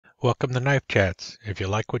Welcome to Knife Chats. If you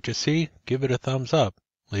like what you see, give it a thumbs up,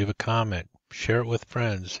 leave a comment, share it with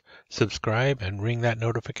friends, subscribe, and ring that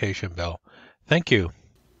notification bell. Thank you.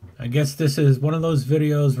 I guess this is one of those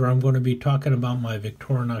videos where I'm going to be talking about my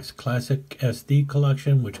Victorinox Classic SD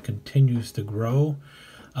collection, which continues to grow.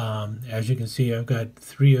 As you can see, I've got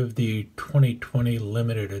 3 of the 2020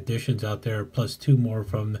 limited editions out there, plus 2 more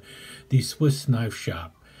from the Swiss Knife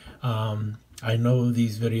Shop. I know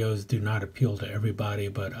these videos do not appeal to everybody,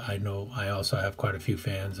 but I know I also have quite a few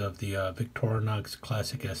fans of the Victorinox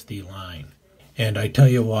Classic SD line. And I tell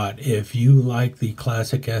you what, if you like the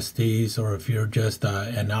classic SDs, or if you're just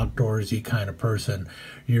an outdoorsy kind of person,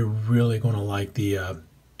 you're really going to like the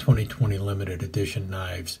 2020 limited edition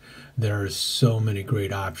knives. There are so many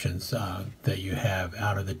great options that you have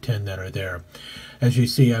out of the 10 that are there. As you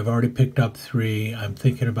see, I've already picked up 3. I'm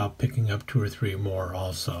thinking about picking up 2 or 3 more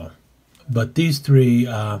also. But these 3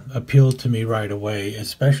 appealed to me right away,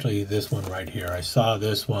 especially this one right here. I saw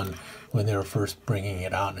this one when they were first bringing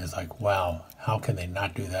it out, and it's like, wow, how can they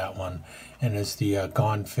not do that one? And it's the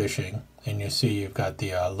Gone Fishing. And you see you've got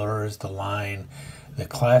the lures, the line, the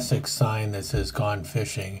classic sign that says Gone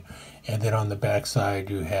Fishing. And then on the back side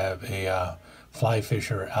you have a fly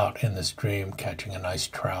fisher out in the stream catching a nice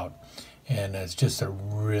trout. And it's just a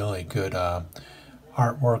really good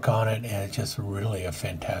artwork on it, and it's just really a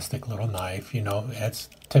fantastic little knife. You know, it's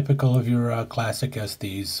typical of your classic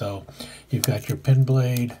SDs. So you've got your pin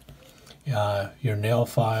blade, your nail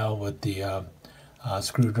file with the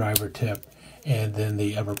screwdriver tip, and then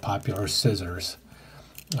the ever popular scissors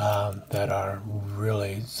that are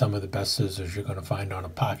really some of the best scissors you're going to find on a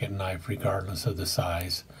pocket knife, regardless of the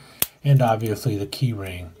size. And obviously the key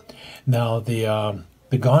ring. Now the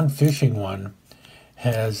Gone Fishing one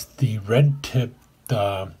has the red tip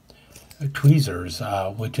tweezers,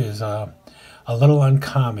 which is a little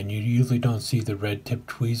uncommon. You usually don't see the red tip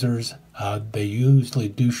tweezers. They usually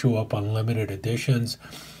do show up on limited editions,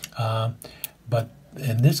 but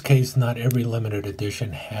in this case, not every limited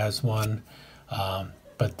edition has one,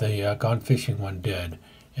 but the Gone Fishing one did.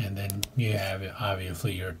 And then you have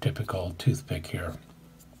obviously your typical toothpick here.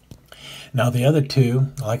 Now the other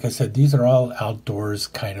 2, like I said, these are all outdoors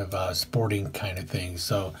kind of sporting kind of things.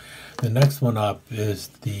 So the next one up is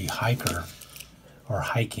the Hiker, or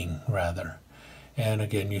hiking rather. And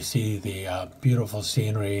again, you see the beautiful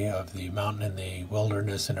scenery of the mountain and the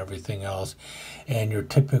wilderness and everything else, and your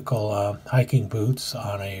typical hiking boots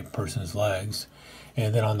on a person's legs.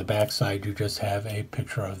 And then on the back side you just have a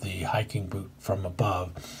picture of the hiking boot from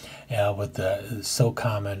above, with the so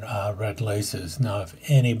common red laces. Now if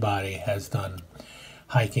anybody has done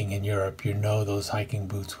hiking in Europe, you know those hiking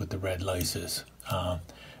boots with the red laces.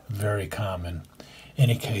 Very common.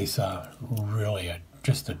 Any case, really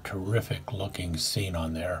just a terrific looking scene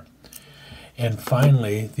on there. And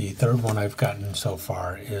finally, the third one I've gotten so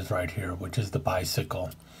far is right here, which is the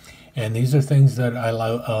bicycle. And these are things that I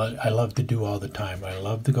love to do all the time. I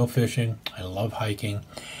love to go fishing, I love hiking,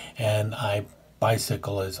 and I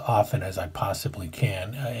bicycle as often as I possibly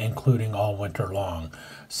can, including all winter long.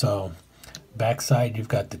 So backside you've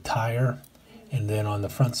got the tire, and then on the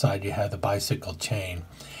front side you have the bicycle chain.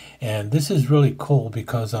 And this is really cool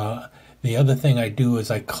because the other thing I do is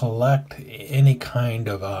I collect any kind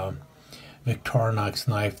of Victorinox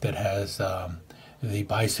knife that has the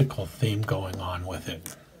bicycle theme going on with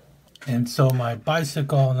it. And so my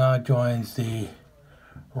bicycle now joins the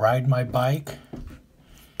Ride My Bike,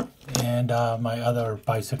 and my other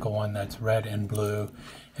bicycle one that's red and blue.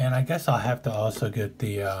 And I guess I'll have to also get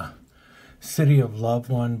the City of Love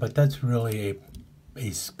one, but that's really a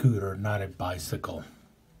scooter, not a bicycle.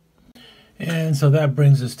 And so that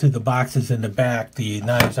brings us to the boxes in the back, the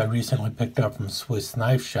knives I recently picked up from Swiss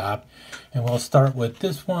Knife Shop. And we'll start with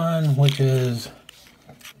this one, which is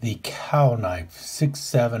the Cow Knife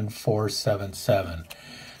 67477.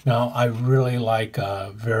 Now I really like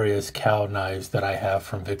various cow knives that I have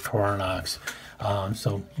from Victorinox.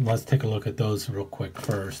 So let's take a look at those real quick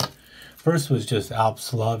first. First was just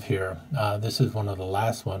Alps Love here. This is one of the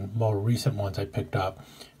last more recent ones I picked up.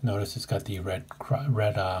 Notice it's got the red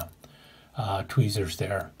tweezers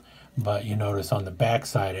there, but you notice on the back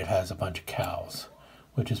side it has a bunch of cows,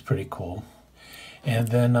 which is pretty cool. And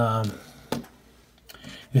then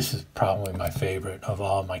this is probably my favorite of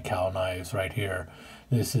all my cow knives right here.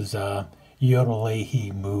 This is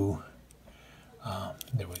Yodelehi Moo.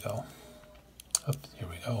 There we go. Oops, here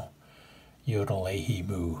we go. Yodelehi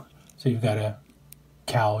Moo. So you've got a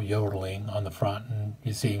cow yodeling on the front, and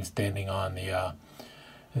you see him standing on the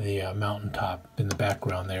mountaintop in the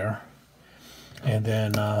background there. And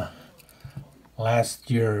then last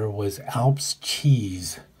year was Alps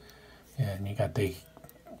Cheese, and you got the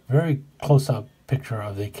very close-up picture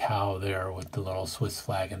of the cow there with the little Swiss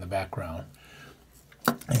flag in the background.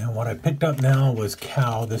 And what I picked up now was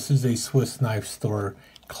cow. This is a Swiss Knife Store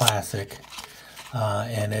classic,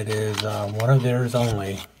 and it is one of theirs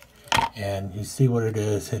only. And you see what it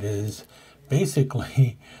is. It is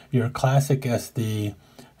basically your classic SD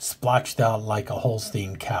splotched out like a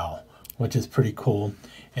Holstein cow, which is pretty cool.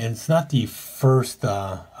 And it's not the first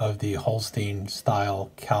of the Holstein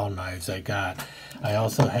style cow knives I got. I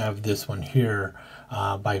also have this one here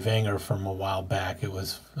by Wenger from a while back. It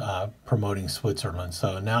was promoting Switzerland.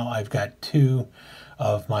 So now I've got two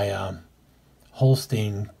of my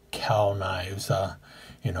Holstein cow knives. I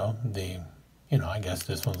guess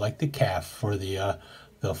this one's like the calf for the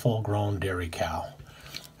full-grown dairy cow.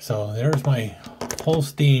 So there's my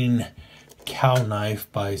Holstein cow knife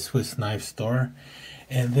by Swiss Knife Store.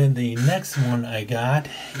 And then the next one I got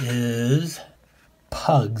is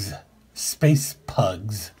Pugs, Space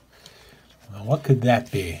Pugs. Well, what could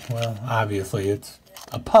that be? Well, obviously it's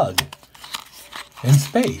a pug in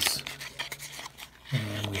space.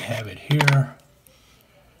 And we have it here.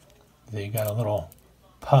 They got a little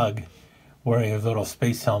pug wearing a little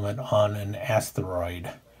space helmet on an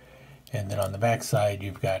asteroid. And then on the back side,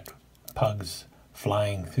 you've got pugs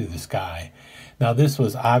flying through the sky. Now, this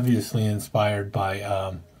was obviously inspired by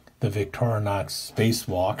the Victorinox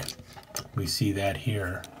spacewalk. We see that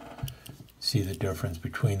here. See the difference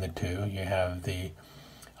between the two. You have the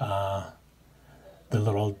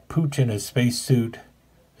little pooch in his spacesuit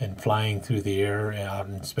and flying through the air out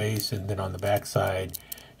in space, and then on the back side,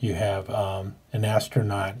 you have an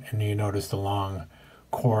astronaut, and you notice the long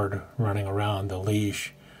cord running around the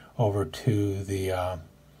leash over to the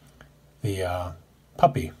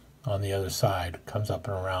puppy on the other side. Comes up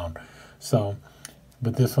and around. So,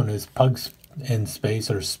 but this one is Pugs in Space,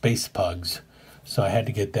 or Space Pugs. So I had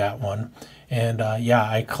to get that one. And yeah,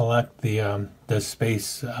 I collect the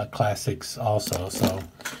space classics also. So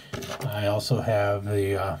I also have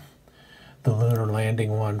the lunar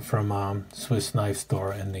landing one from Swiss Knife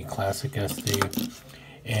Store and the classic SD.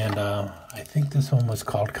 And I think this one was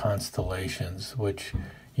called Constellations, which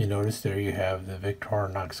you notice there you have the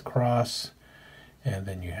Victorinox cross, and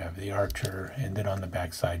then you have the Archer, and then on the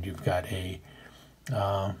back side you've got a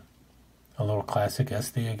little classic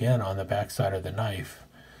SD again on the back side of the knife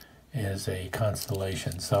is a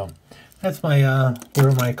Constellation. So that's my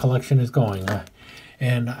where my collection is going.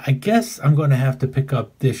 And I guess I'm going to have to pick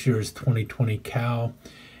up this year's 2020 cow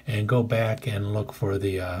and go back and look for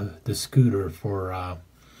the scooter for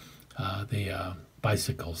the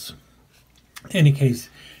bicycles. In any case,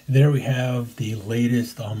 there we have the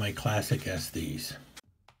latest on my classic SDs.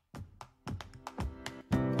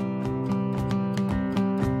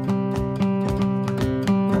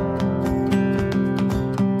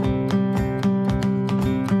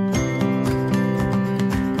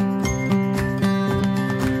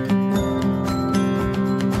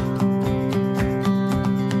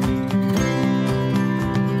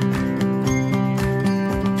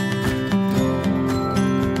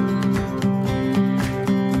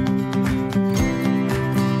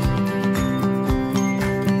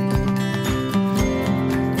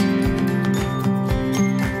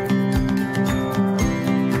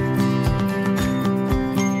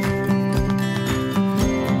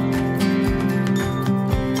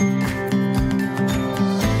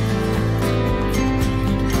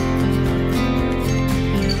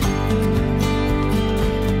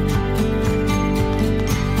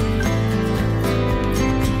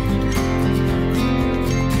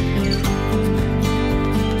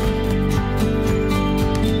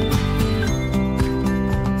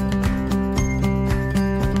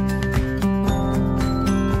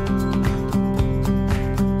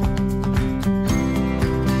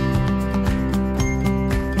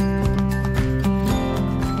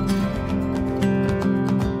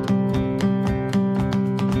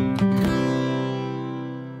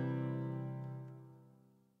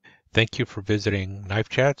 Thank you for visiting Knife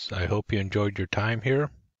Chats. I hope you enjoyed your time here.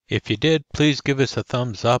 If you did, please give us a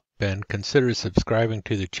thumbs up and consider subscribing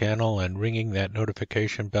to the channel and ringing that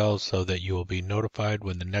notification bell so that you will be notified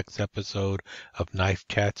when the next episode of Knife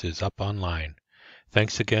Chats is up online.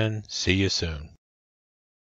 Thanks again. See you soon.